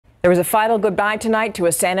There was a final goodbye tonight to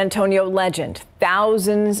a San Antonio legend.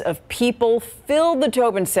 Thousands of people filled the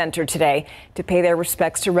Tobin Center today to pay their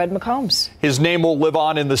respects to Red McCombs. His name will live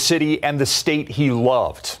on in the city and the state he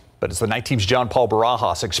loved. But as the night team's John Paul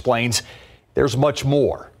Barajas explains, there's much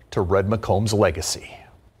more to Red McComb's legacy.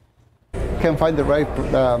 Can't find the right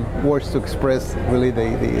words to express really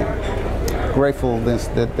the gratefulness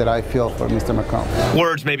that I feel for Mr. McComb.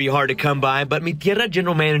 Words may be hard to come by, but Mi Tierra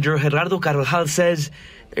General Manager Gerardo Carvajal says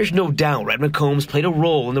there's no doubt Red McCombs played a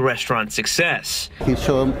role in the restaurant's success. He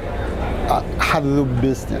showed how to do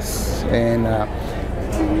business, and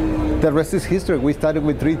the rest is history. We started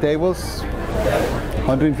with 3 tables,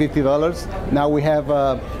 $150. Now we have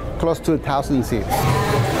close to 1,000 seats.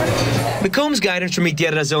 McComb's guidance for Mi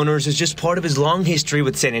Tierra's owners is just part of his long history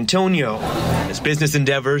with San Antonio. His business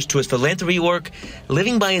endeavors to his philanthropy work,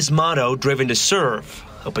 living by his motto, driven to serve,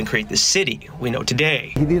 helping create the city we know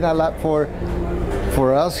today. He did a lot for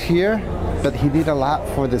us here, but he did a lot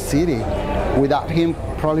for the city. Without him,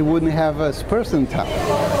 probably wouldn't have a Spurs in town.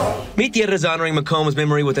 Mi Tierra is honoring McComb's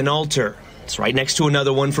memory with an altar. It's right next to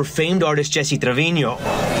another one for famed artist Jesse Trevino.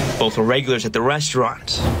 Both were regulars at the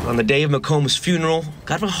restaurant. On the day of McComb's funeral,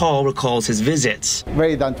 Carvajal recalls his visits.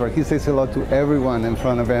 Very down to earth. He says hello to everyone in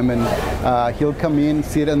front of him, and he'll come in,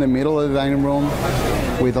 sit in the middle of the dining room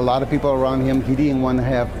with a lot of people around him. He didn't want to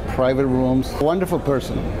have private rooms. Wonderful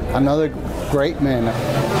person. Another great man.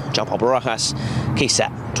 John Paul Barajas,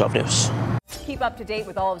 KSAT 12 News. Keep up to date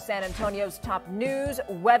with all of San Antonio's top news,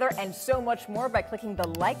 weather, and so much more by clicking the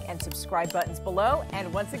like and subscribe buttons below.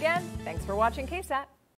 And once again, thanks for watching KSAT.